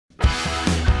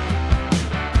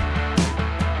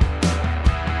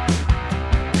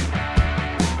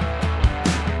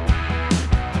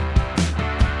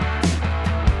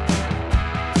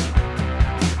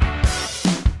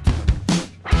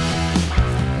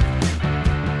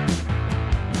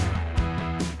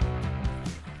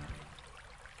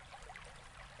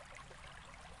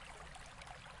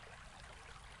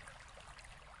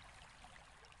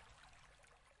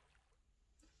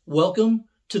Welcome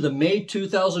to the May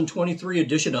 2023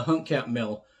 edition of Hunt Camp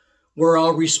Mail, where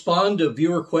I'll respond to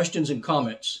viewer questions and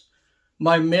comments.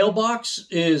 My mailbox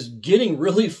is getting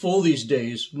really full these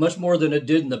days, much more than it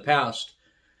did in the past.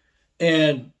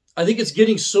 And I think it's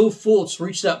getting so full, it's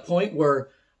reached that point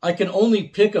where I can only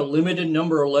pick a limited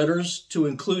number of letters to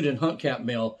include in Hunt Camp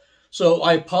Mail. So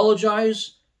I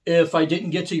apologize if I didn't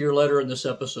get to your letter in this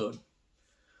episode.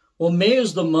 Well, May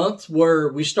is the month where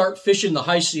we start fishing the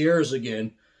high Sierras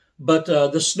again, but the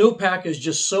snowpack is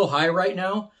just so high right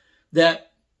now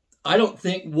that I don't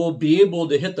think we'll be able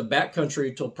to hit the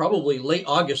backcountry till probably late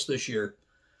August this year.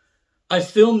 I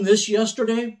filmed this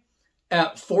yesterday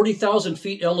at 40,000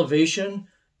 feet elevation,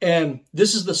 and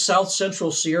this is the south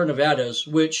central Sierra Nevadas,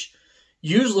 which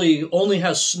usually only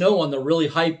has snow on the really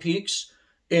high peaks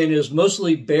and is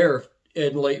mostly bare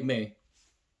in late May.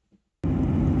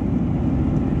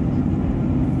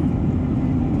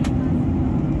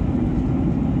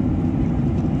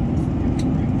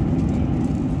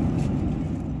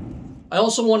 I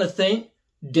also want to thank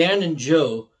Dan and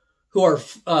Joe, who are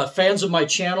fans of my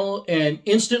channel and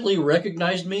instantly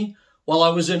recognized me while I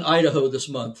was in Idaho this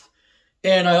month.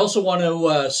 And I also want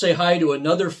to say hi to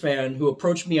another fan who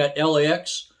approached me at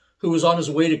LAX, who was on his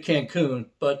way to Cancun.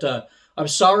 But I'm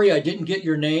sorry I didn't get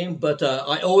your name, but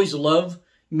I always love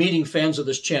meeting fans of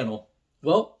this channel.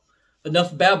 Well,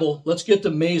 enough babble. Let's get to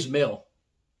May's mail.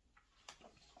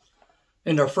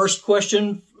 And our first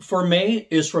question for May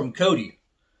is from Cody.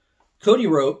 Cody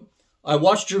wrote, I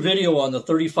watched your video on the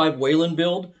 35 Whelen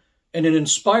build, and it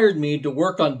inspired me to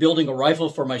work on building a rifle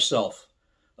for myself.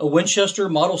 A Winchester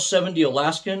Model 70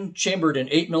 Alaskan chambered in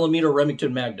 8mm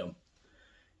Remington Magnum.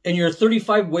 In your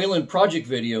 35 Whelen project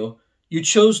video, you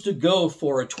chose to go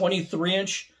for a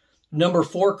 23-inch number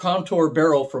 4 contour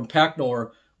barrel from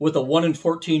Pacnor with a 1 in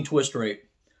 14 twist rate.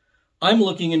 I'm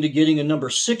looking into getting a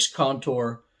number 6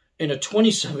 contour and a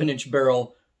 27-inch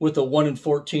barrel with a 1 in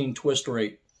 14 twist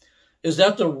rate. Is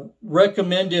that the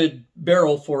recommended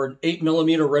barrel for an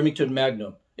 8mm Remington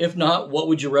Magnum? If not, what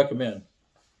would you recommend?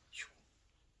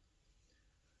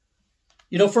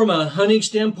 You know, from a hunting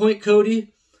standpoint,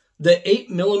 Cody, the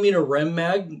 8mm Rem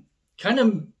Mag kind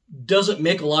of doesn't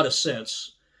make a lot of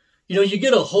sense. You know, you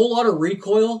get a whole lot of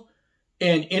recoil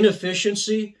and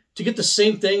inefficiency to get the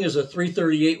same thing as a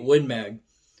 338 Win Mag.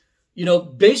 You know,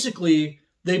 basically,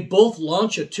 they both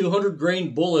launch a 200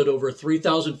 grain bullet over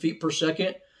 3,000 feet per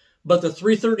second, but the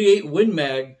 338 Win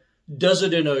Mag does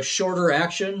it in a shorter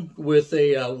action with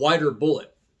a wider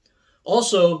bullet.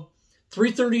 Also,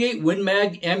 338 Win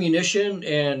Mag ammunition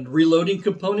and reloading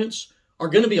components are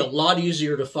going to be a lot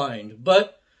easier to find.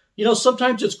 But, you know,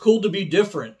 sometimes it's cool to be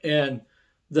different, and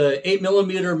the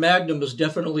 8mm Magnum is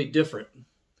definitely different.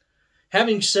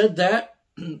 Having said that,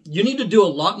 you need to do a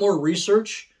lot more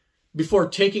research before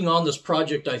taking on this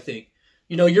project, I think.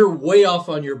 You know, you're way off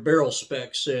on your barrel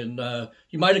specs, and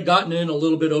you might have gotten in a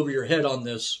little bit over your head on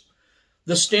this.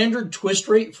 The standard twist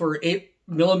rate for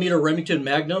 8mm Remington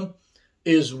Magnum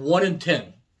is 1 in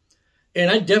 10.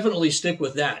 And I definitely stick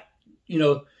with that. You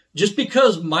know, just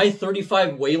because my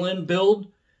 35 Whelen build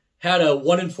had a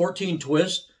 1 in 14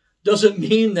 twist doesn't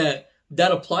mean that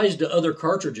that applies to other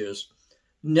cartridges.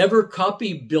 Never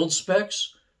copy build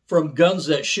specs from guns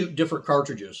that shoot different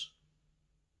cartridges.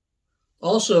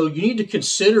 Also, you need to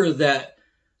consider that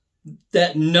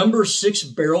number 6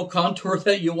 barrel contour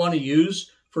that you want to use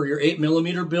for your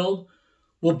 8mm build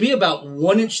will be about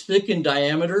 1 inch thick in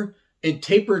diameter and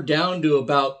tapered down to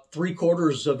about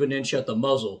 3/4 of an inch at the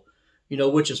muzzle, you know,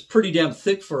 which is pretty damn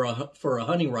thick for a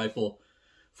hunting rifle.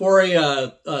 For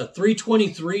a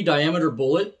 323 diameter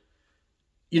bullet,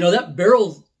 you know, that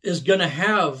barrel is going to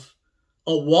have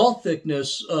a wall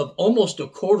thickness of almost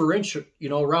 1/4 inch, you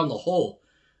know, around the hole.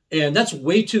 And that's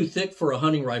way too thick for a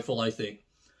hunting rifle, I think.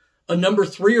 A number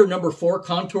 3 or number 4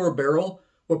 contour barrel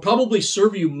will probably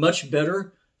serve you much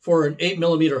better for an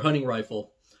 8mm hunting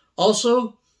rifle.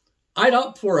 Also, I'd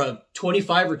opt for a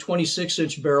 25 or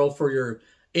 26-inch barrel for your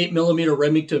 8mm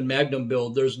Remington Magnum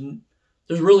build. There's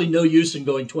really no use in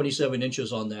going 27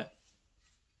 inches on that.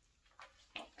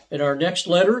 And our next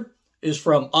letter is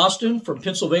from Austin from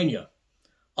Pennsylvania.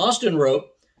 Austin wrote,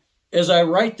 as I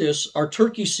write this, our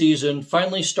turkey season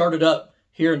finally started up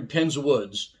here in Penn's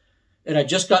Woods, and I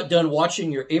just got done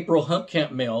watching your April Hunt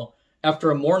Camp Mail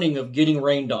after a morning of getting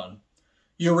rained on.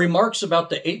 Your remarks about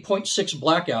the 8.6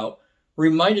 blackout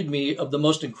reminded me of the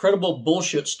most incredible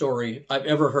bullshit story I've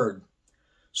ever heard.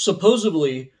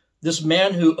 Supposedly, this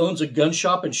man who owns a gun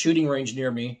shop and shooting range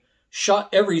near me shot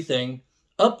everything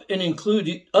up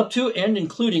to and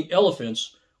including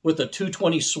elephants with a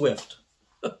 .220 Swift.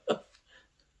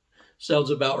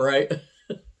 Sounds about right.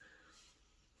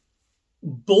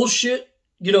 bullshit,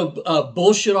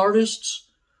 bullshit artists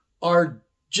are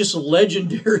just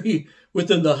legendary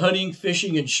within the hunting,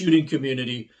 fishing, and shooting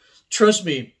community. Trust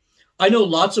me, I know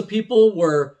lots of people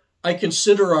where I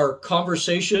consider our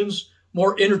conversations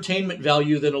more entertainment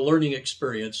value than a learning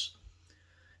experience.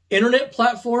 Internet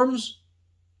platforms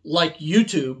like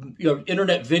YouTube,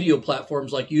 internet video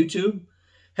platforms like YouTube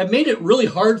have made it really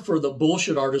hard for the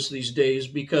bullshit artists these days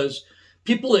because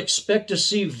people expect to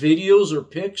see videos or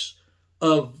pics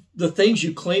of the things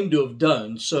you claim to have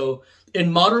done. So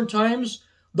in modern times,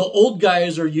 the old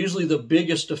guys are usually the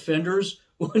biggest offenders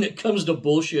when it comes to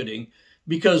bullshitting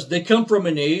because they come from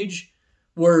an age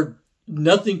where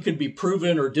nothing could be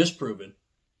proven or disproven.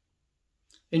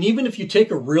 And even if you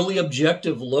take a really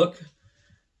objective look,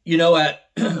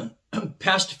 at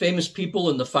past famous people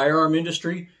in the firearm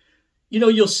industry,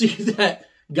 you'll see that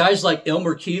guys like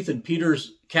Elmer Keith and Peter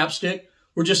Capstick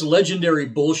were just legendary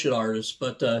bullshit artists.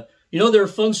 But, there are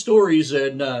fun stories,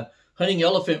 and hunting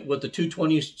elephant with the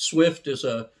 220 Swift is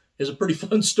a pretty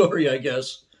fun story, I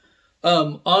guess.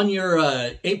 On your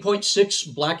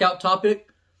 8.6 blackout topic,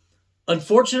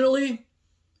 unfortunately,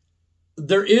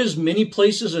 there is many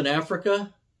places in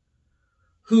Africa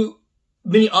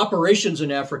many operations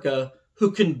in Africa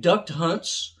who conduct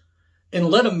hunts and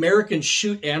let Americans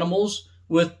shoot animals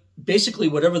with basically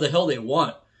whatever the hell they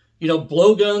want.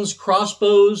 Blowguns,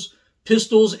 crossbows,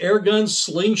 pistols, air guns,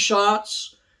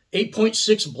 slingshots,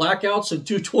 8.6 blackouts, and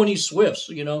 220 Swifts.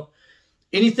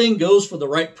 Anything goes for the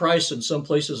right price in some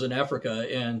places in Africa,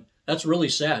 and that's really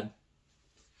sad.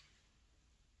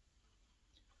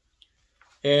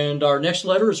 And our next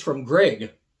letter is from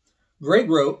Greg. Greg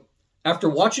wrote, after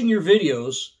watching your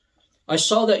videos, I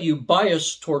saw that you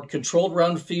bias toward controlled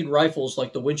round feed rifles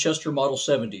like the Winchester Model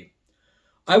 70.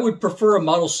 I would prefer a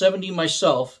Model 70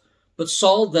 myself, but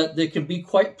saw that they can be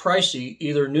quite pricey,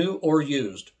 either new or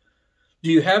used.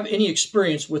 Do you have any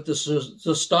experience with the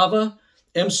Zastava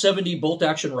M70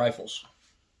 bolt-action rifles?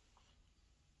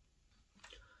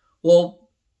 Well,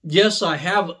 yes, I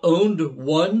have owned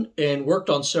one and worked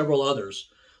on several others.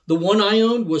 The one I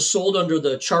owned was sold under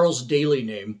the Charles Daly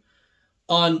name.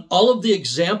 On all of the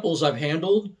examples I've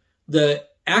handled, the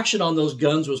action on those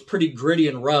guns was pretty gritty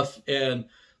and rough, and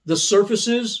the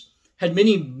surfaces had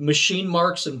many machine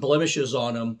marks and blemishes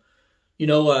on them.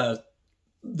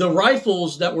 The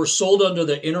rifles that were sold under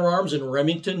the Inner Arms and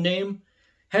Remington name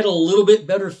had a little bit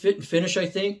better fit and finish, I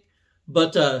think,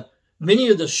 but many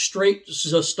of the straight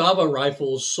Zastava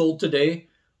rifles sold today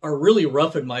are really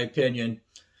rough in my opinion.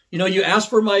 You asked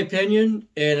for my opinion,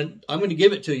 and I'm going to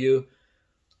give it to you.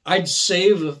 I'd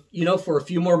save, for a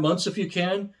few more months if you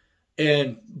can,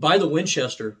 and buy the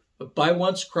Winchester. But buy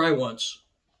once, cry once.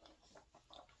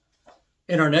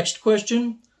 And our next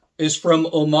question is from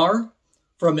Omar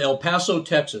from El Paso,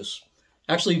 Texas.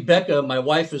 Actually, Becca, my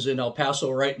wife, is in El Paso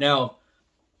right now.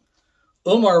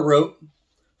 Omar wrote,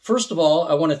 first of all,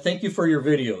 I want to thank you for your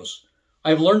videos.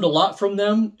 I've learned a lot from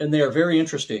them, and they are very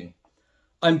interesting.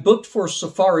 I'm booked for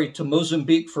safari to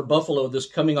Mozambique for buffalo this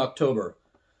coming October.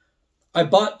 I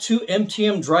bought 2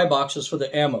 MTM dry boxes for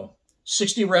the ammo,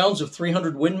 60 rounds of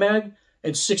 300 Win Mag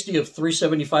and 60 of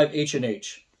 375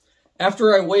 H&H.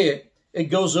 After I weigh it, it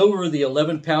goes over the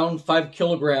 11-pound,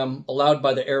 5-kilogram allowed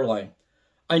by the airline.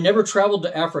 I never traveled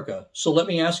to Africa, so let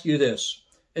me ask you this.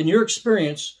 In your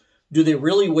experience, do they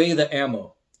really weigh the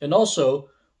ammo? And also,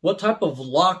 what type of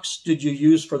locks did you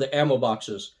use for the ammo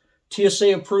boxes?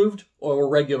 TSA approved or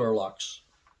regular locks?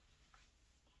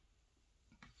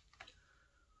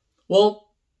 Well,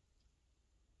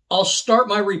 I'll start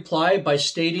my reply by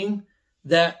stating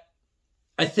that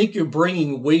I think you're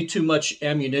bringing way too much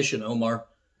ammunition, Omar.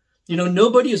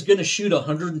 Nobody is going to shoot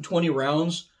 120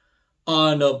 rounds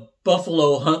on a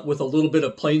buffalo hunt with a little bit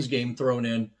of plains game thrown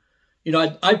in.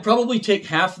 I'd probably take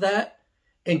half that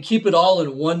and keep it all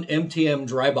in one MTM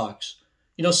dry box.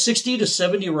 60 to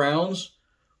 70 rounds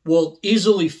will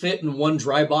easily fit in one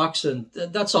dry box, and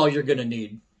that's all you're going to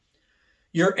need.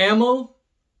 Your ammo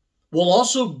will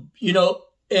also,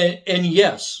 and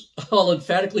yes, I'll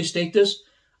emphatically state this,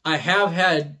 I have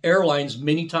had airlines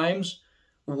many times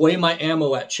weigh my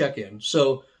ammo at check-in,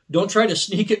 so don't try to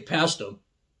sneak it past them.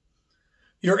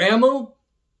 Your ammo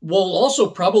will also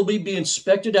probably be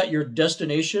inspected at your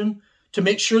destination to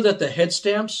make sure that the head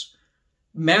stamps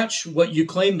match what you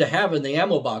claim to have in the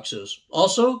ammo boxes.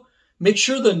 Also, make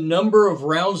sure the number of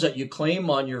rounds that you claim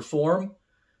on your form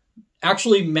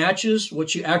actually matches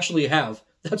what you actually have.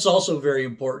 That's also very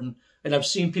important, and I've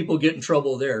seen people get in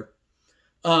trouble there.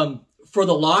 For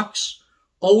the locks,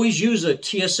 always use a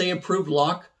TSA-approved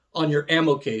lock on your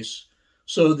ammo case,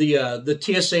 so the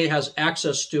TSA has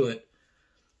access to it.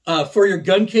 For your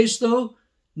gun case, though,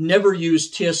 never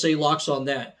use TSA locks on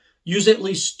that. Use at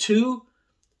least 2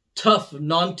 tough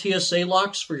non-TSA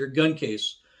locks for your gun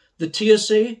case. The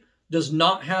TSA does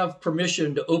not have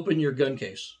permission to open your gun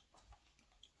case.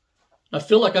 I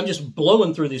feel like I'm just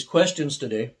blowing through these questions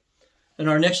today. And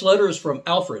our next letter is from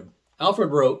Alfred.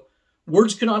 Alfred wrote,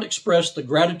 "Words cannot express the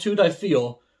gratitude I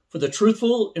feel for the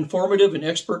truthful, informative, and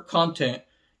expert content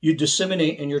you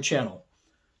disseminate in your channel.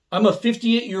 I'm a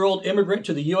 58-year-old immigrant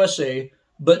to the USA,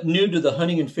 but new to the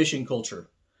hunting and fishing culture.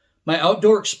 My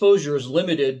outdoor exposure is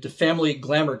limited to family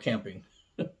glamour camping.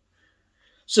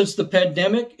 Since the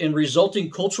pandemic and resulting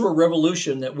cultural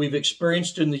revolution that we've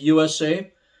experienced in the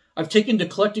USA, I've taken to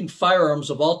collecting firearms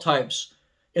of all types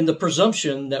in the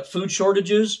presumption that food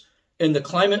shortages and the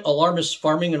climate alarmist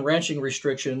farming and ranching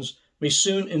restrictions may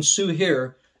soon ensue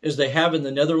here as they have in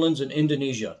the Netherlands and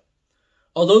Indonesia.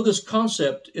 Although this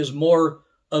concept is more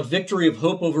a victory of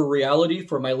hope over reality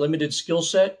for my limited skill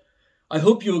set, I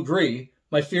hope you agree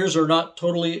my fears are not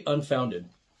totally unfounded."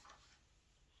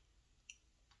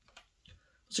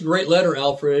 It's a great letter,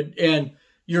 Alfred. And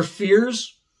your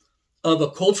fears of a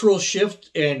cultural shift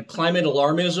and climate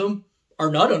alarmism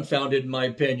are not unfounded, in my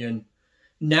opinion.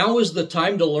 Now is the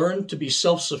time to learn to be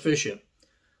self-sufficient.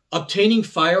 Obtaining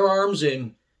firearms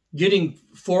and getting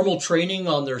formal training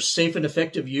on their safe and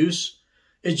effective use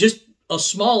is just a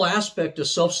small aspect of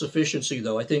self-sufficiency,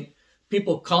 though. I think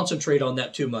people concentrate on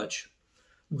that too much.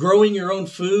 Growing your own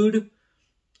food,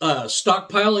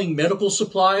 stockpiling medical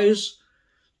supplies,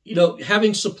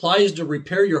 having supplies to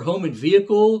repair your home and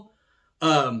vehicle,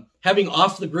 having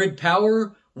off-the-grid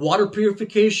power, water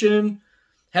purification,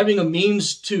 having a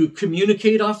means to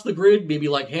communicate off the grid, maybe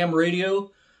like ham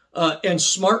radio, and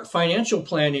smart financial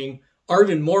planning are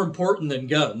even more important than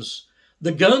guns.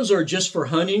 The guns are just for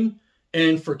hunting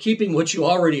and for keeping what you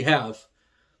already have.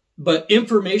 But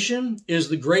information is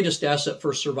the greatest asset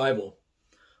for survival.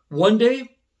 One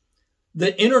day,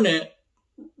 the internet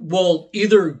will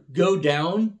either go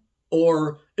down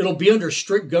or it'll be under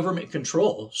strict government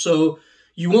control. So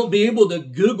you won't be able to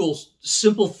Google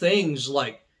simple things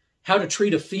like how to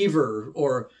treat a fever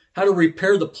or how to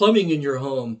repair the plumbing in your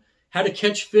home, how to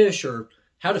catch fish, or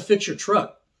how to fix your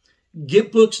truck.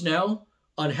 Get books now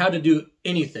on how to do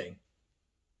anything.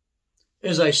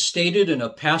 As I stated in a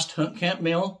past Hunt Camp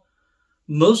mail,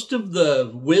 most of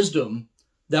the wisdom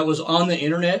that was on the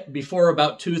internet before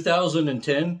about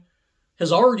 2010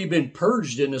 has already been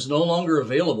purged and is no longer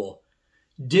available.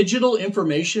 Digital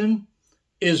information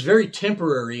is very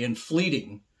temporary and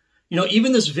fleeting.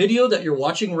 Even this video that you're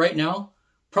watching right now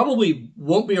probably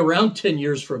won't be around 10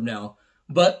 years from now.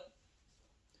 But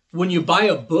when you buy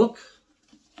a book,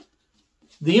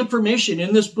 the information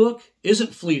in this book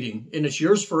isn't fleeting and it's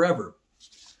yours forever.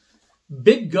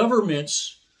 Big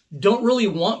governments don't really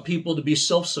want people to be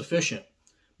self-sufficient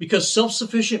because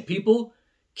self-sufficient people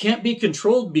can't be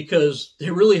controlled because they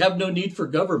really have no need for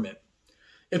government.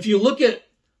 If you look at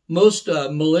most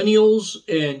millennials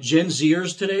and Gen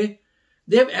Zers today,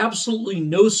 they have absolutely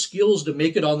no skills to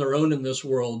make it on their own in this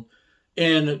world.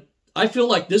 And I feel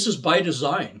like this is by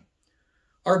design.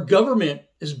 Our government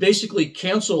has basically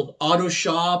canceled auto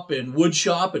shop and wood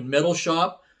shop and metal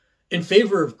shop in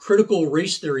favor of critical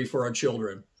race theory for our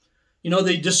children.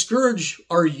 They discourage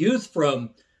our youth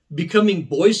from becoming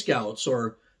Boy Scouts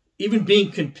or even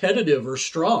being competitive or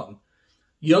strong.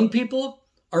 Young people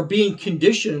are being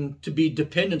conditioned to be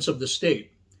dependents of the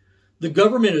state. The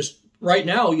government is right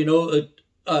now,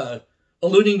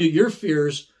 alluding to your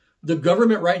fears, the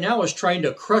government right now is trying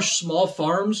to crush small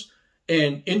farms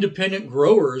and independent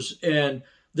growers, and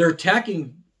they're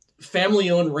attacking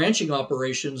family-owned ranching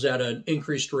operations at an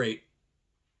increased rate.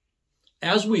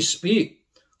 As we speak,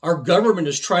 our government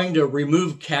is trying to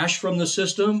remove cash from the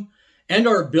system and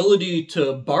our ability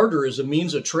to barter as a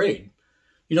means of trade.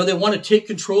 They want to take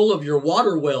control of your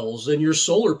water wells and your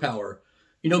solar power.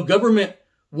 Government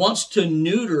wants to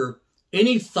neuter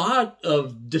any thought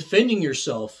of defending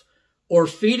yourself or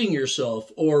feeding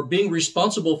yourself or being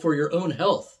responsible for your own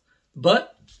health.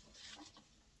 But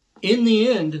in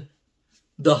the end,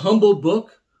 the humble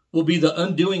book will be the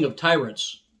undoing of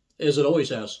tyrants, as it always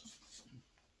has.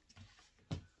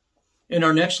 And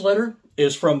our next letter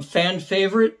is from fan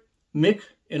favorite Mick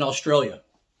in Australia.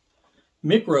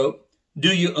 Mick wrote,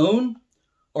 "Do you own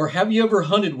or have you ever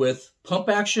hunted with pump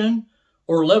action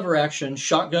or lever action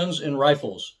shotguns and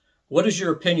rifles? What is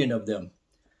your opinion of them?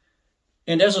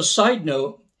 And as a side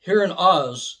note, here in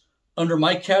Oz, under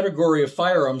my category of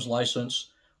firearms license,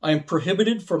 I am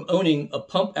prohibited from owning a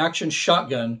pump action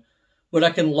shotgun, but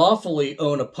I can lawfully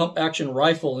own a pump action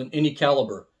rifle in any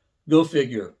caliber. Go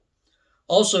figure.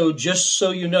 Also, just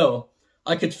so you know,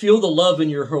 I could feel the love in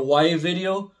your Hawaii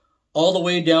video all the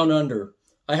way down under.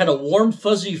 I had a warm,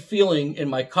 fuzzy feeling in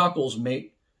my cockles,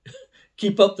 mate.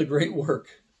 Keep up the great work.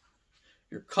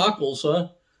 Your cockles, huh?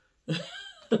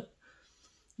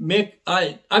 Mick,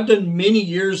 I've done many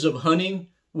years of hunting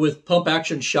with pump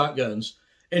action shotguns.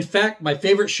 In fact, my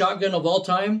favorite shotgun of all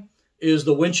time is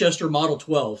the Winchester Model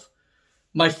 12.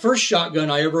 My first shotgun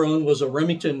I ever owned was a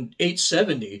Remington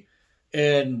 870,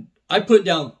 and I put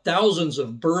down thousands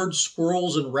of birds,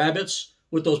 squirrels, and rabbits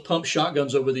with those pump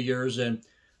shotguns over the years, and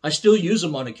I still use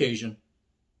them on occasion.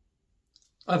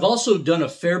 I've also done a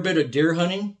fair bit of deer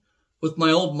hunting with my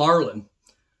old Marlin.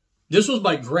 This was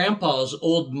my grandpa's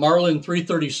old Marlin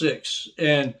 336,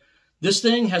 and this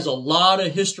thing has a lot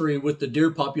of history with the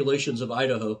deer populations of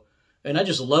Idaho, and I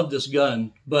just love this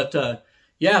gun. But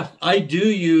yeah, I do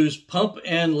use pump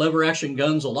and lever action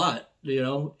guns a lot,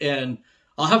 and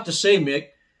I'll have to say, Mick,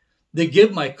 they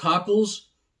give my cockles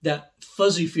that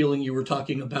fuzzy feeling you were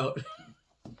talking about.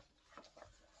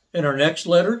 And our next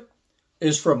letter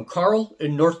is from Carl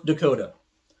in North Dakota.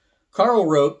 Carl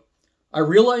wrote, I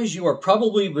realize you are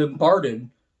probably bombarded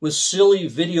with silly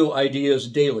video ideas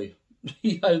daily.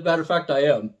 As a matter of fact, I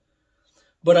am.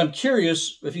 But I'm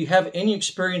curious if you have any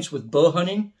experience with bow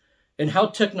hunting and how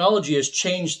technology has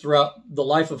changed throughout the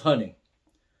life of hunting.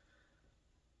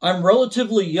 I'm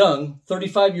relatively young,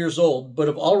 35 years old, but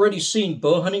have already seen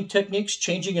bow hunting techniques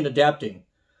changing and adapting.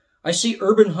 I see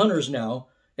urban hunters now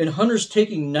and hunters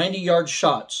taking 90-yard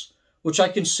shots, which I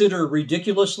consider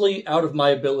ridiculously out of my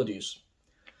abilities.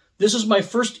 This is my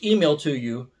first email to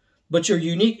you, but your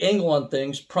unique angle on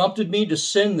things prompted me to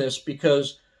send this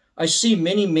because I see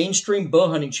many mainstream bow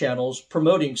hunting channels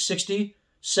promoting 60,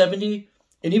 70,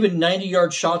 and even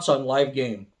 90-yard shots on live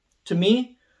game. To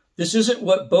me, this isn't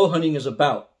what bow hunting is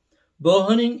about. Bow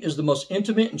hunting is the most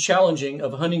intimate and challenging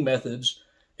of hunting methods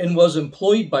and was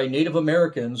employed by Native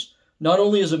Americans not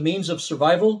only as a means of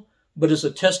survival, but as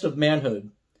a test of manhood,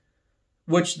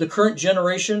 which the current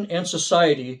generation and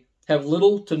society have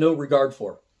little to no regard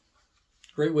for.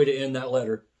 Great way to end that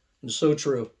letter. And so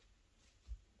true.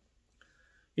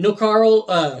 Carl,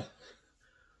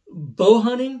 bow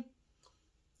hunting,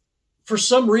 for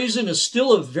some reason, is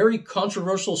still a very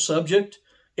controversial subject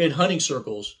in hunting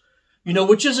circles,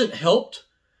 which isn't helped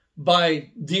by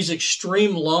these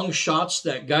extreme long shots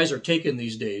that guys are taking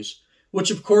these days, which,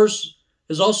 of course,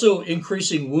 is also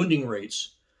increasing wounding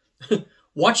rates.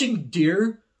 Watching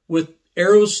deer with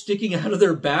arrows sticking out of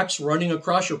their backs running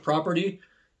across your property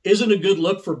isn't a good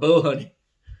look for bow hunting.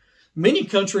 Many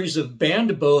countries have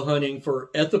banned bow hunting for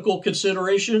ethical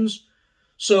considerations,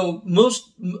 so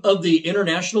most of the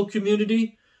international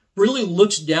community really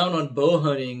looks down on bow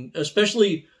hunting,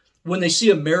 especially when they see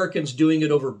Americans doing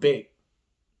it over bait.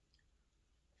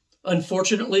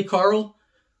 Unfortunately, Carl,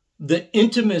 the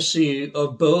intimacy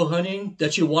of bow hunting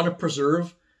that you want to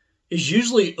preserve is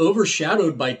usually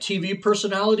overshadowed by TV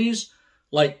personalities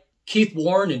like Keith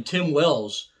Warren and Tim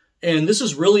Wells, and this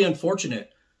is really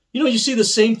unfortunate. You see the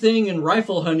same thing in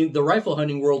rifle hunting, the rifle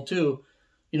hunting world too,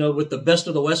 with the Best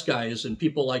of the West guys and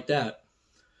people like that.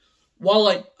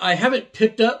 While I haven't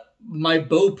picked up my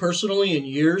bow personally in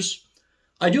years,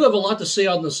 I do have a lot to say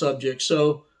on the subject,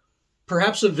 so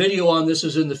perhaps a video on this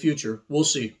is in the future. We'll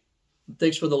see.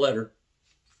 Thanks for the letter.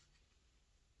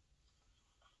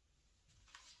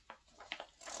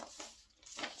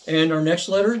 And our next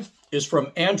letter is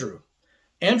from Andrew.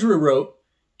 Andrew wrote,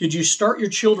 did you start your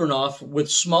children off with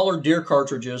smaller deer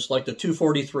cartridges like the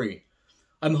 243?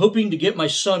 I'm hoping to get my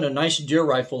son a nice deer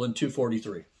rifle in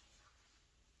 243.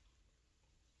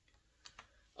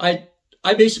 I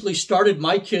basically started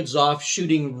my kids off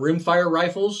shooting rimfire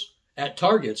rifles at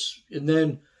targets and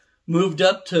then moved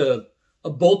up to a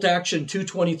bolt action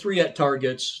 223 at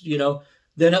targets,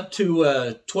 then up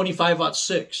to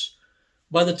 25-06.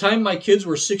 By the time my kids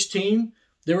were 16,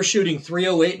 they were shooting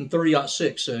 308 and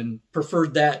 30-06 and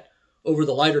preferred that over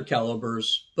the lighter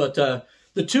calibers. But the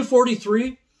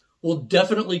 243 will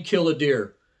definitely kill a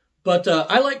deer. But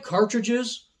I like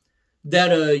cartridges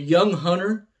that a young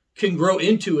hunter can grow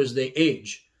into as they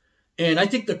age. And I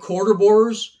think the quarter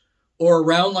borers or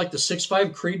around like the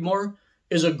 6.5 Creedmoor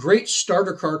is a great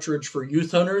starter cartridge for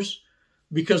youth hunters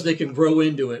because they can grow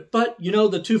into it. But,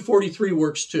 the 243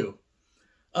 works too.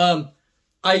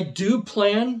 I do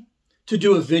plan to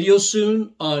do a video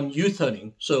soon on youth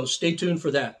hunting, so stay tuned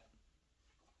for that.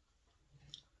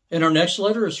 And our next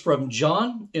letter is from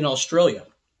John in Australia.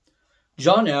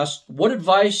 John asked, what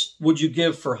advice would you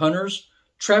give for hunters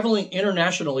traveling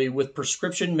internationally with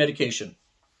prescription medication?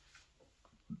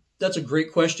 That's a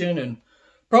great question, and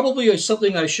probably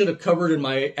something I should have covered in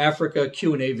my Africa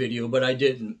Q&A video, but I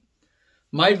didn't.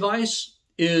 My advice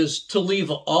is to leave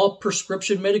all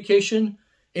prescription medication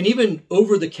and even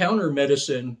over-the-counter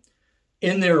medicine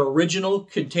in their original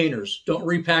containers. Don't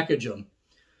repackage them.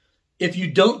 If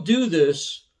you don't do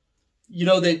this,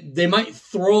 they might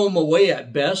throw them away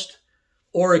at best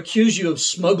or accuse you of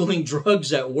smuggling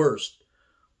drugs at worst.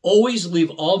 Always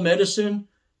leave all medicine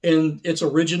in its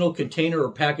original container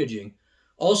or packaging.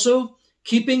 Also,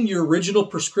 keeping your original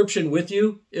prescription with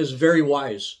you is very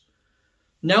wise.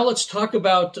 Now let's talk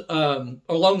about,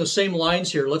 along the same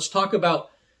lines here, let's talk about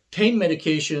pain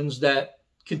medications that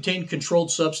contain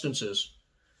controlled substances.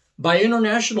 By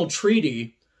international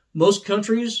treaty, most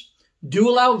countries do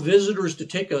allow visitors to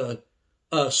take a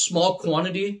small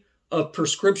quantity of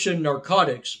prescription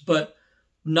narcotics, but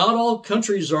not all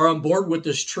countries are on board with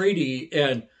this treaty.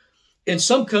 And in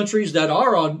some countries that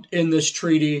are in this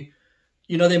treaty,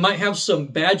 they might have some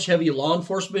badge-heavy law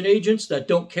enforcement agents that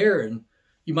don't care, and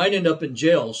you might end up in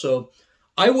jail. So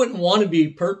I wouldn't want to be,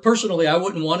 personally, I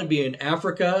wouldn't want to be in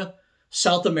Africa,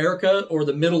 South America, or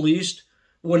the Middle East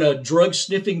when a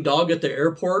drug-sniffing dog at the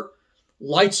airport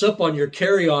lights up on your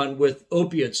carry-on with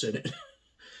opiates in it.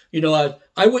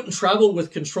 I wouldn't travel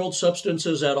with controlled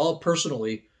substances at all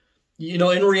personally.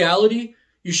 In reality,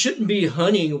 you shouldn't be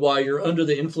hunting while you're under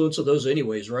the influence of those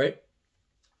anyways, right?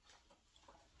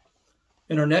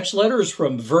 And our next letter is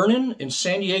from Vernon in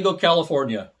San Diego,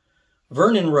 California.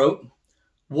 Vernon wrote,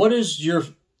 "What is your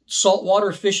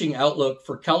saltwater fishing outlook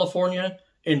for California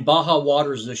and Baja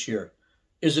waters this year?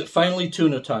 Is it finally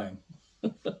tuna time?"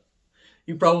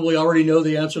 You probably already know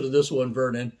the answer to this one,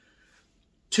 Vernon.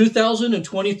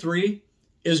 2023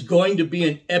 is going to be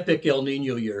an epic El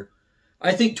Nino year.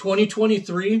 I think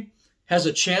 2023 has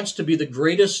a chance to be the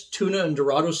greatest tuna and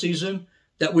Dorado season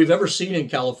that we've ever seen in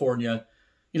California.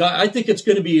 I think it's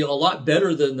going to be a lot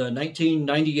better than the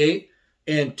 1998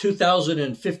 and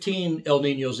 2015 El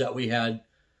Ninos that we had.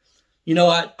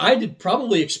 I'd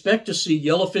probably expect to see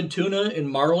yellowfin tuna and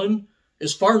marlin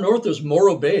as far north as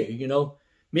Morro Bay,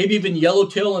 maybe even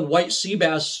yellowtail and white sea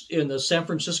bass in the San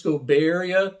Francisco Bay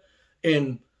Area,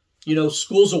 and,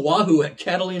 schools of wahoo at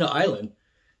Catalina Island.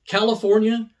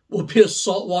 California will be a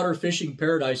saltwater fishing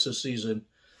paradise this season.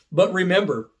 But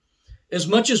remember, as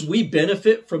much as we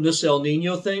benefit from this El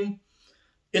Nino thing,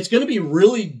 it's going to be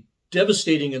really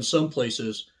devastating in some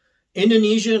places.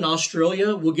 Indonesia and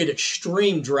Australia will get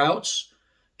extreme droughts,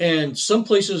 and some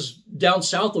places down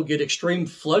south will get extreme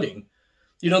flooding.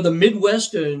 The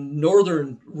Midwest and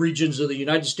northern regions of the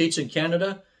United States and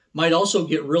Canada might also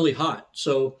get really hot.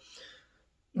 So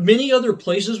many other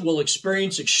places will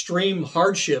experience extreme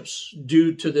hardships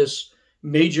due to this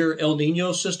major El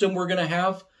Nino system we're going to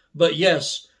have. But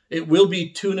yes, it will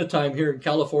be tuna time here in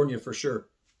California for sure.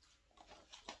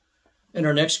 And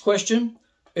our next question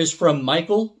is from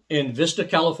Michael in Vista,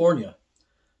 California.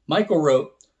 Michael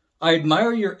wrote, "I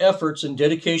admire your efforts and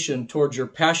dedication towards your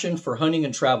passion for hunting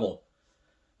and travel.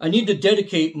 I need to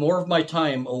dedicate more of my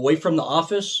time away from the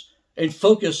office and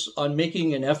focus on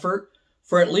making an effort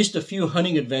for at least a few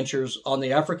hunting adventures on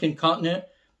the African continent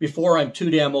before I'm too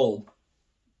damn old."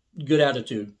 Good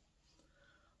attitude.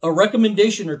 A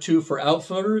recommendation or two for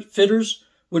outfitters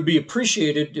would be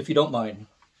appreciated if you don't mind.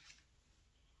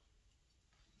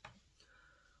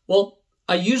 Well,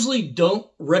 I usually don't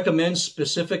recommend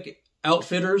specific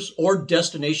outfitters or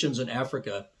destinations in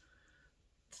Africa.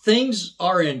 Things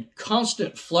are in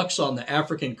constant flux on the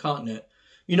African continent.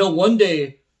 One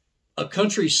day a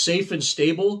country's safe and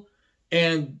stable,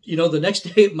 and, the next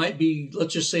day it might be,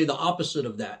 let's just say, the opposite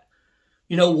of that.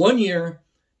 One year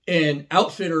an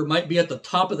outfitter might be at the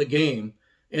top of the game,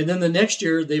 and then the next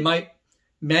year they might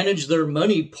manage their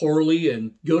money poorly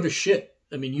and go to shit.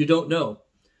 You don't know.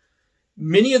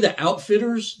 Many of the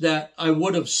outfitters that I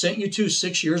would have sent you to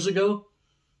 6 years ago,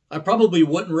 I probably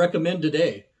wouldn't recommend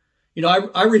today.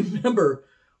 I remember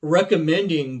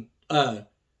recommending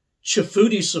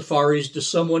Chifuti safaris to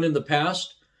someone in the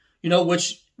past,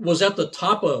 which was at the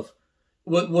top of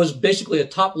what was basically a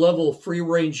top-level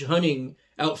free-range hunting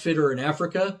outfitter in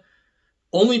Africa,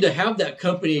 only to have that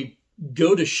company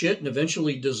go to shit and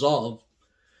eventually dissolve.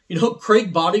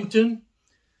 Craig Boddington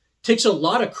takes a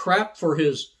lot of crap for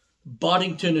his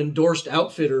Boddington-endorsed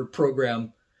outfitter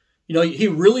program. He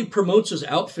really promotes his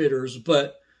outfitters,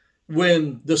 but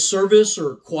when the service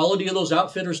or quality of those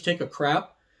outfitters take a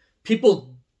crap,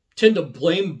 people tend to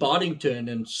blame Boddington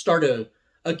and start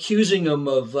accusing him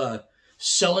of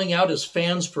selling out his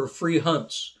fans for free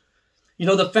hunts.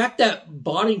 The fact that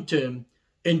Boddington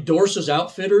endorses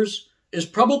outfitters is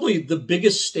probably the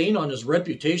biggest stain on his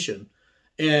reputation.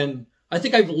 And I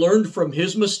think I've learned from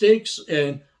his mistakes,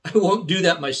 and I won't do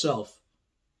that myself.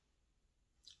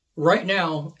 Right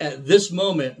now, at this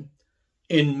moment,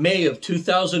 in May of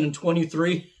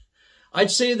 2023,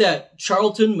 I'd say that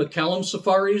Charlton McCallum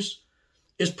Safaris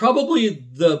is probably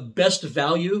the best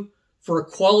value for a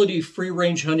quality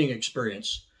free-range hunting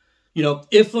experience.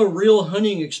 If a real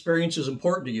hunting experience is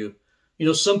important to you,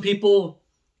 some people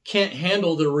can't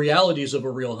handle the realities of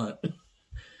a real hunt.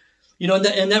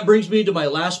 And that brings me to my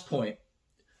last point.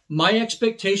 My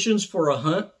expectations for a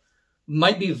hunt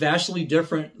might be vastly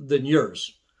different than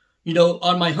yours.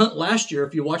 On my hunt last year,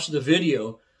 if you watch the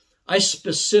video, I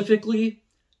specifically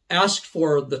asked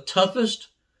for the toughest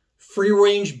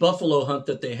free-range buffalo hunt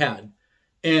that they had.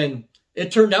 And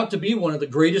it turned out to be one of the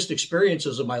greatest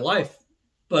experiences of my life.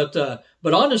 But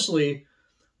honestly,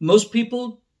 most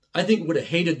people, I think, would have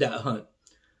hated that hunt.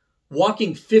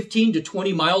 Walking 15 to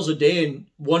 20 miles a day in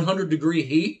 100-degree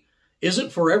heat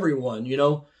isn't for everyone.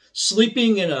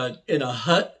 Sleeping in a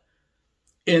hut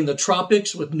in the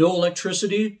tropics with no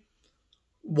electricity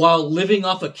while living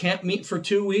off of camp meat for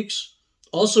 2 weeks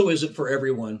also isn't for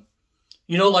everyone.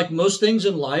 Like most things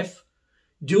in life,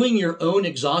 doing your own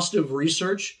exhaustive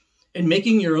research and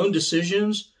making your own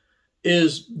decisions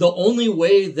is the only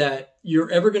way that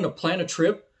you're ever going to plan a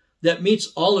trip that meets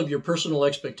all of your personal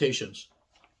expectations.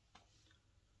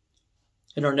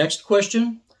 And our next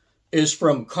question is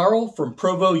from Carl from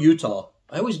Provo, Utah.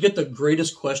 I always get the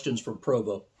greatest questions from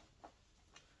Provo.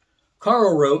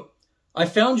 Carl wrote, I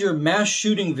found your mass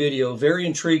shooting video very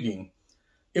intriguing.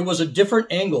 It was a different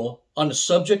angle on a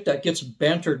subject that gets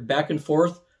bantered back and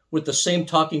forth with the same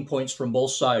talking points from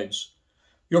both sides.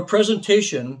 Your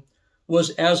presentation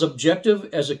was as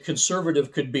objective as a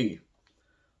conservative could be.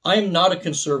 I am not a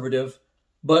conservative,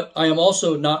 but I am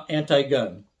also not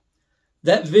anti-gun.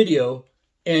 That video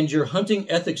and your hunting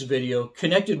ethics video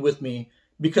connected with me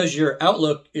because your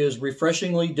outlook is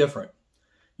refreshingly different.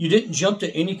 You didn't jump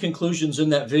to any conclusions in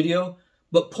that video,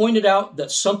 but pointed out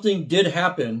that something did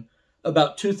happen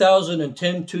about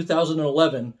 2010,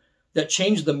 2011 that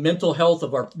changed the mental health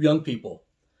of our young people.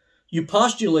 You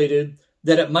postulated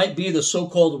that it might be the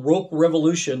so-called woke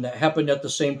revolution that happened at the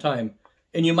same time,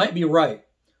 and you might be right.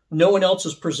 No one else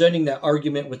is presenting that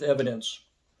argument with evidence.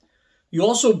 You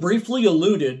also briefly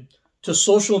alluded to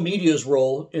social media's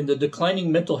role in the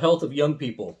declining mental health of young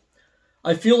people.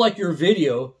 I feel like your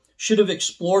video should have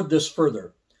explored this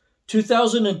further.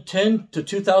 2010 to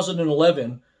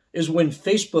 2011 is when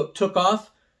Facebook took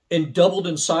off and doubled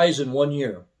in size in 1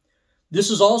 year. This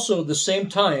is also the same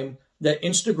time that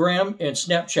Instagram and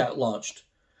Snapchat launched.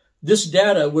 This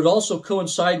data would also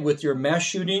coincide with your mass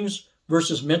shootings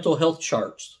versus mental health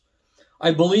charts.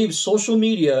 I believe social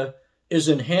media is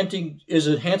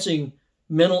enhancing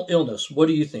mental illness. What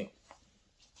do you think?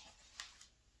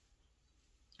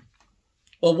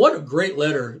 Well, what a great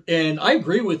letter. And I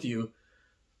agree with you.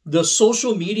 The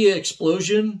social media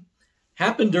explosion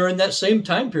happened during that same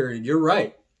time period. You're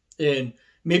right. And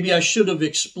maybe I should have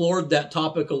explored that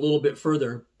topic a little bit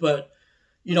further. But,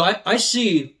 I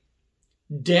see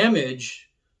damage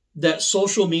that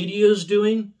social media is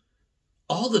doing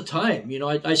all the time.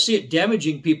 I see it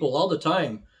damaging people all the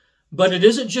time. But it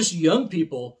isn't just young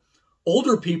people.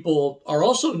 Older people are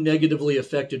also negatively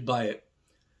affected by it.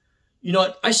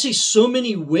 I see so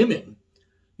many women,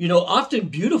 often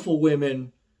beautiful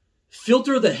women,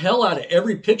 filter the hell out of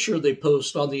every picture they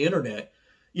post on the internet.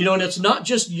 And it's not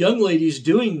just young ladies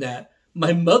doing that.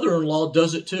 My mother-in-law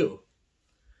does it too.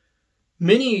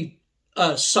 Many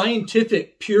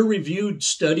scientific peer-reviewed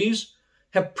studies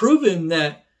have proven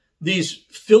that these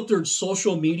filtered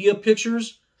social media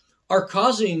pictures are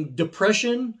causing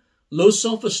depression, low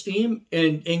self-esteem,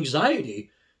 and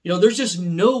anxiety. There's just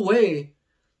no way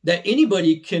that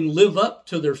anybody can live up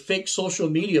to their fake social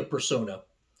media persona.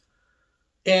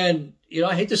 And,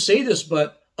 I hate to say this,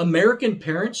 but American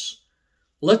parents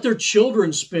let their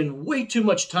children spend way too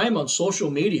much time on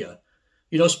social media,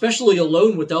 especially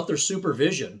alone without their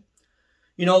supervision.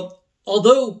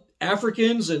 Although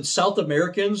Africans and South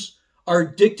Americans are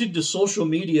addicted to social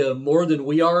media more than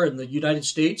we are in the United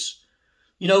States,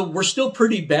 we're still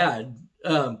pretty bad.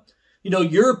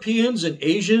 Europeans and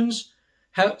Asians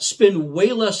spend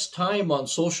way less time on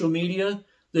social media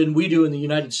than we do in the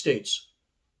United States.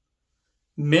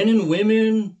 Men and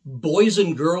women, boys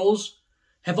and girls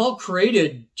have all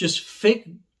created just fake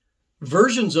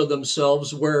versions of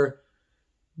themselves where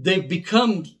they've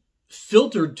become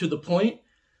filtered to the point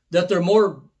that they're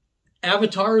more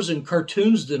avatars and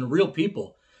cartoons than real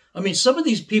people. Some of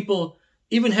these people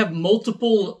even have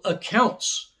multiple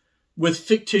accounts with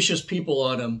fictitious people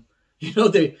on them.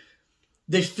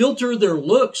 They filter their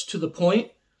looks to the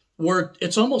point where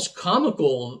it's almost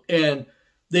comical, and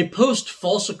they post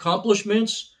false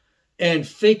accomplishments and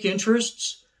fake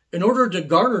interests in order to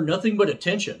garner nothing but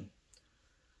attention.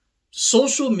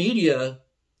 Social media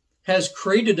has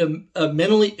created a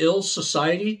mentally ill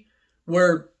society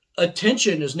where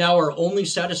attention is now our only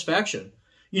satisfaction.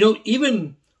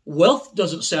 Even wealth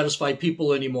doesn't satisfy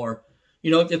people anymore.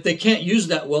 If they can't use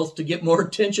that wealth to get more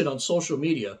attention on social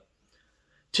media.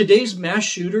 Today's mass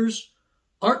shooters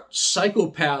aren't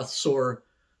psychopaths or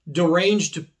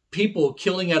deranged people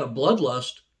killing out of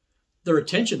bloodlust. They're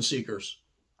attention seekers.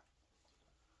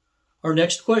 Our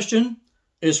next question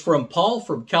is from Paul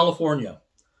from California.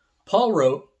 Paul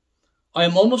wrote, I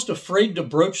am almost afraid to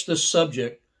broach this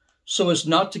subject so as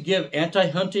not to give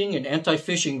anti-hunting and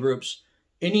anti-fishing groups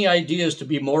any ideas to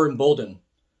be more emboldened.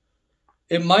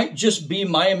 It might just be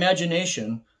my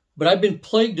imagination, but I've been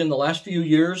plagued in the last few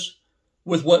years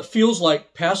with what feels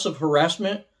like passive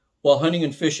harassment while hunting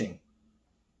and fishing.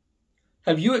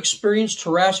 Have you experienced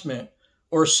harassment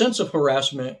or a sense of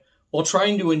harassment while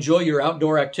trying to enjoy your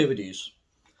outdoor activities?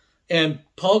 And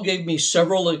Paul gave me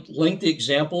several lengthy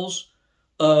examples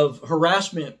of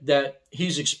harassment that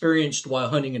he's experienced while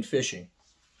hunting and fishing.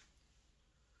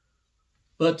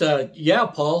 But yeah,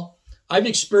 Paul, I've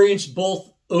experienced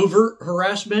both overt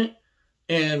harassment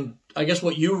and I guess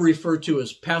what you refer to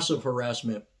as passive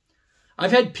harassment.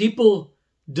 I've had people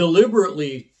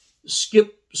deliberately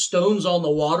skip stones on the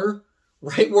water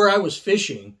right where I was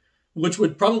fishing, which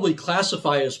would probably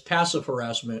classify as passive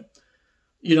harassment.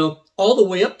 All the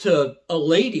way up to a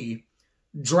lady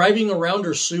driving around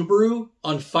her Subaru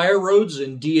on fire roads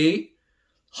in D8,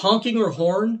 honking her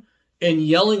horn and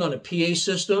yelling on a PA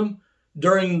system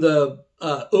during the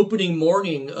opening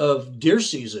morning of deer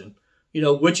season,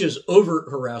 which is overt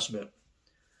harassment.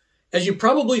 As you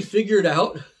probably figured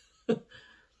out,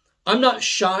 I'm not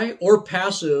shy or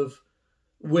passive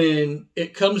when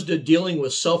it comes to dealing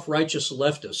with self-righteous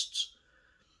leftists.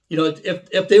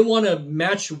 If they want to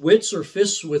match wits or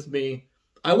fists with me,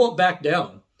 I won't back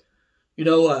down.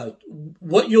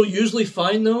 What you'll usually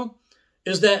find, though,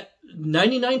 is that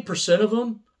 99% of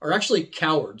them are actually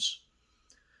cowards.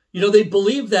 They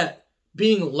believe that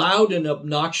being loud and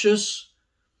obnoxious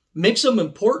makes them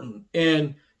important.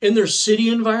 And in their city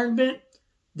environment,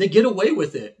 they get away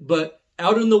with it. But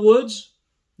out in the woods,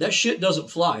 that shit doesn't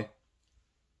fly.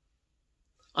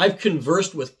 I've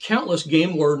conversed with countless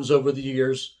game wardens over the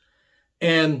years,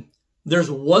 and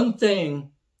there's one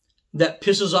thing that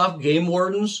pisses off game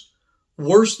wardens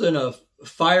worse than a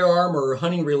firearm or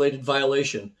hunting related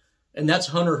violation, and that's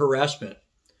hunter harassment.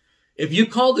 If you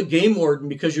call the game warden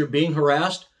because you're being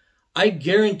harassed, I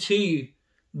guarantee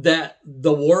that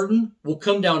the warden will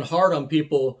come down hard on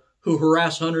people who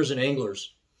harass hunters and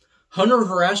anglers. Hunter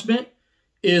harassment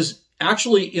is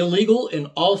actually illegal in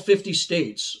all 50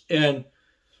 states, and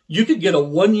you could get a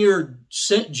 1-year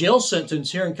jail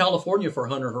sentence here in California for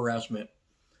hunter harassment.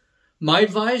 My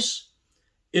advice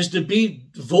is to be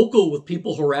vocal with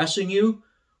people harassing you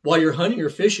while you're hunting or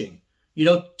fishing.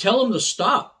 Tell them to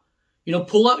stop.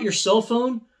 Pull out your cell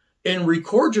phone and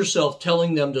record yourself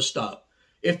telling them to stop.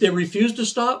 If they refuse to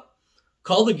stop,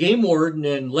 call the game warden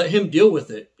and let him deal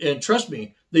with it. And trust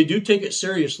me, they do take it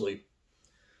seriously.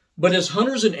 But as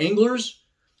hunters and anglers,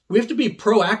 we have to be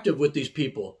proactive with these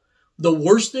people. The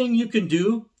worst thing you can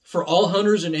do for all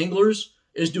hunters and anglers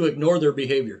is to ignore their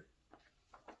behavior.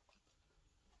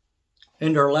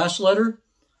 And our last letter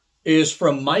is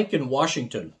from Mike in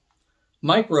Washington.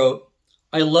 Mike wrote,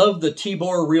 I love the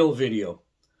Tibor reel video.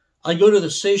 I go to the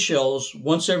Seychelles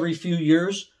once every few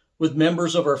years with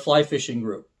members of our fly fishing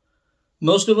group.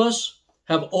 Most of us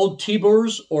have old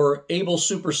Tibors or Able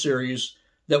Super Series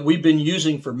that we've been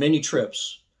using for many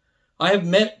trips. I have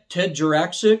met Ted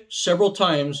Juraksic several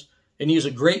times, and he is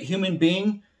a great human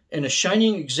being and a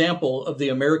shining example of the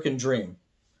American dream.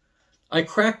 I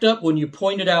cracked up when you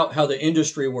pointed out how the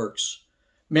industry works.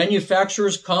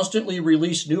 Manufacturers constantly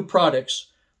release new products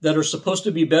that are supposed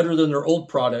to be better than their old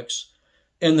products,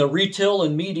 and the retail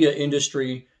and media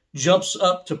industry jumps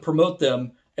up to promote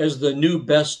them as the new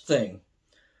best thing.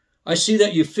 I see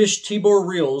that you fish Tibor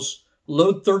reels,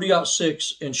 load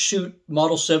 30-06, and shoot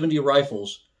Model 70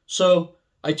 rifles. So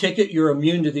I take it you're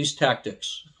immune to these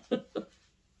tactics.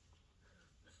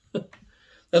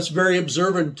 That's very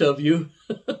observant of you.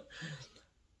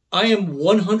 I am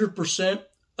 100%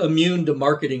 immune to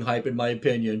marketing hype, in my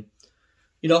opinion.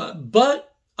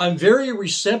 But I'm very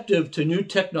receptive to new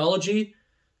technology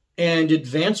and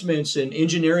advancements in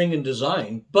engineering and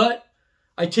design. But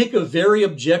I take a very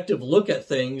objective look at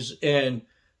things and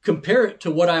compare it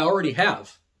to what I already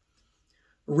have.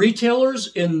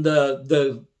 Retailers in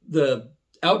the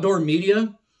outdoor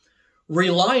media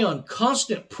rely on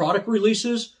constant product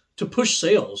releases to push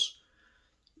sales.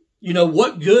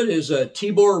 What good is a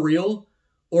Tibor reel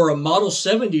or a Model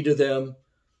 70 to them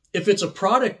if it's a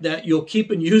product that you'll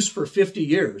keep and use for 50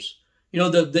 years? You know,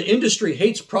 the industry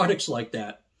hates products like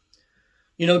that.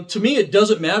 You know, to me, it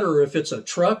doesn't matter if it's a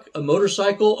truck, a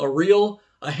motorcycle, a reel,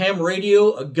 a ham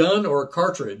radio, a gun, or a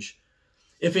cartridge.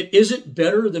 If it isn't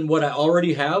better than what I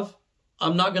already have,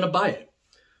 I'm not going to buy it.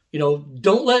 You know,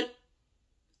 don't let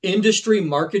industry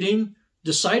marketing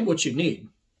decide what you need.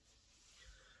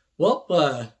 Well,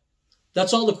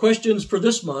 that's all the questions for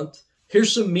this month.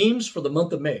 Here's some memes for the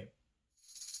month of May.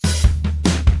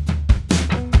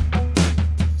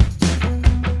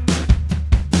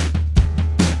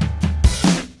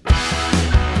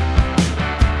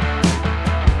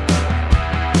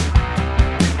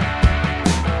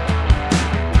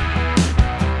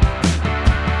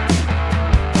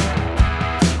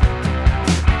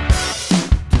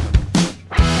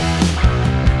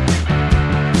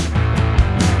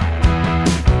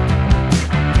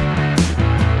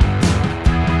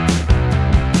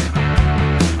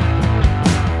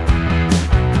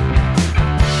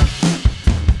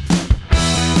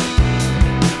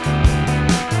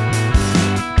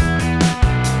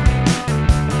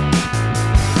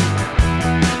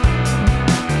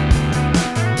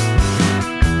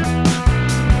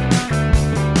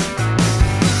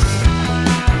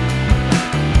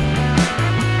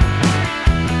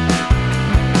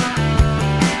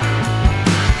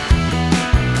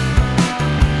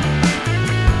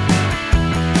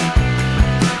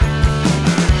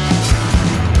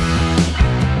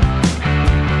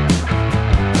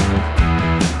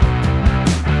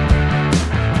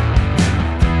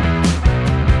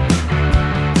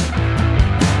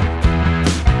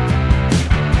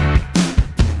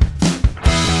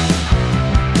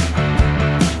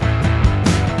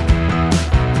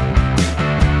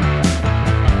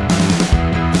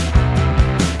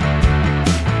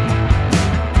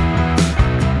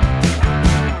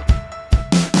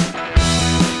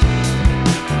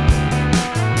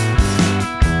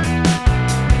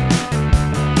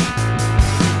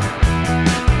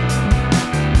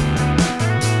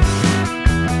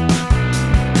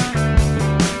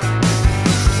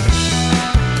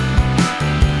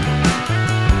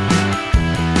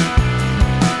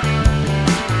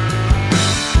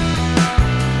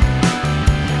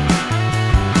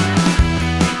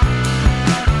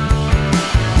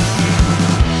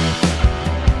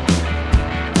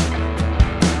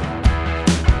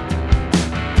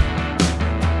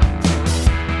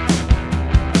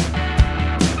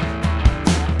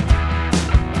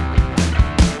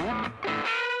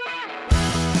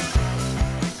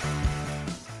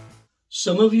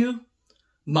 Some of you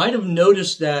might have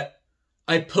noticed that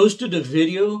I posted a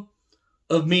video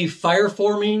of me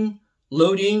fireforming,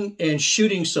 loading, and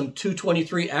shooting some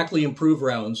 223 Ackley Improved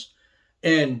rounds.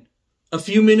 And a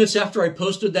few minutes after I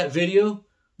posted that video,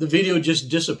 the video just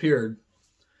disappeared.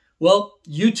 Well,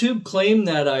 YouTube claimed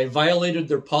that I violated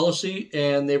their policy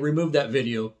and they removed that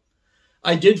video.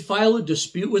 I did file a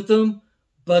dispute with them,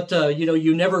 but you know,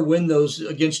 you never win those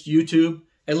against YouTube.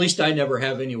 At least I never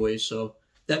have anyway, so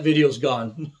that video's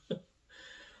gone.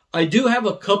 I do have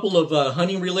a couple of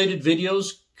hunting-related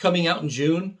videos coming out in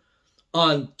June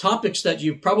on topics that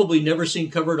you've probably never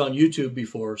seen covered on YouTube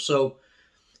before. So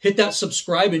hit that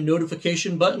subscribe and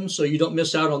notification button so you don't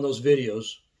miss out on those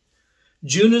videos.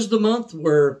 June is the month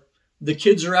where the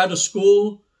kids are out of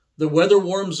school, the weather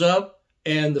warms up,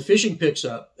 and the fishing picks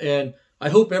up. And I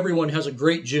hope everyone has a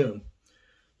great June.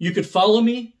 You could follow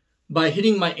me by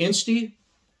hitting my Insta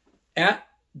at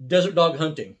Desert Dog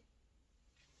Hunting.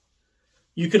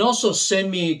 You can also send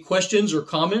me questions or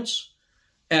comments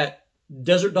at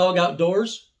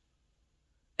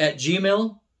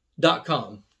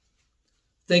desertdogoutdoors@gmail.com.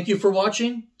 Thank you for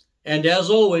watching, and as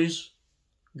always,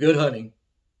 good hunting.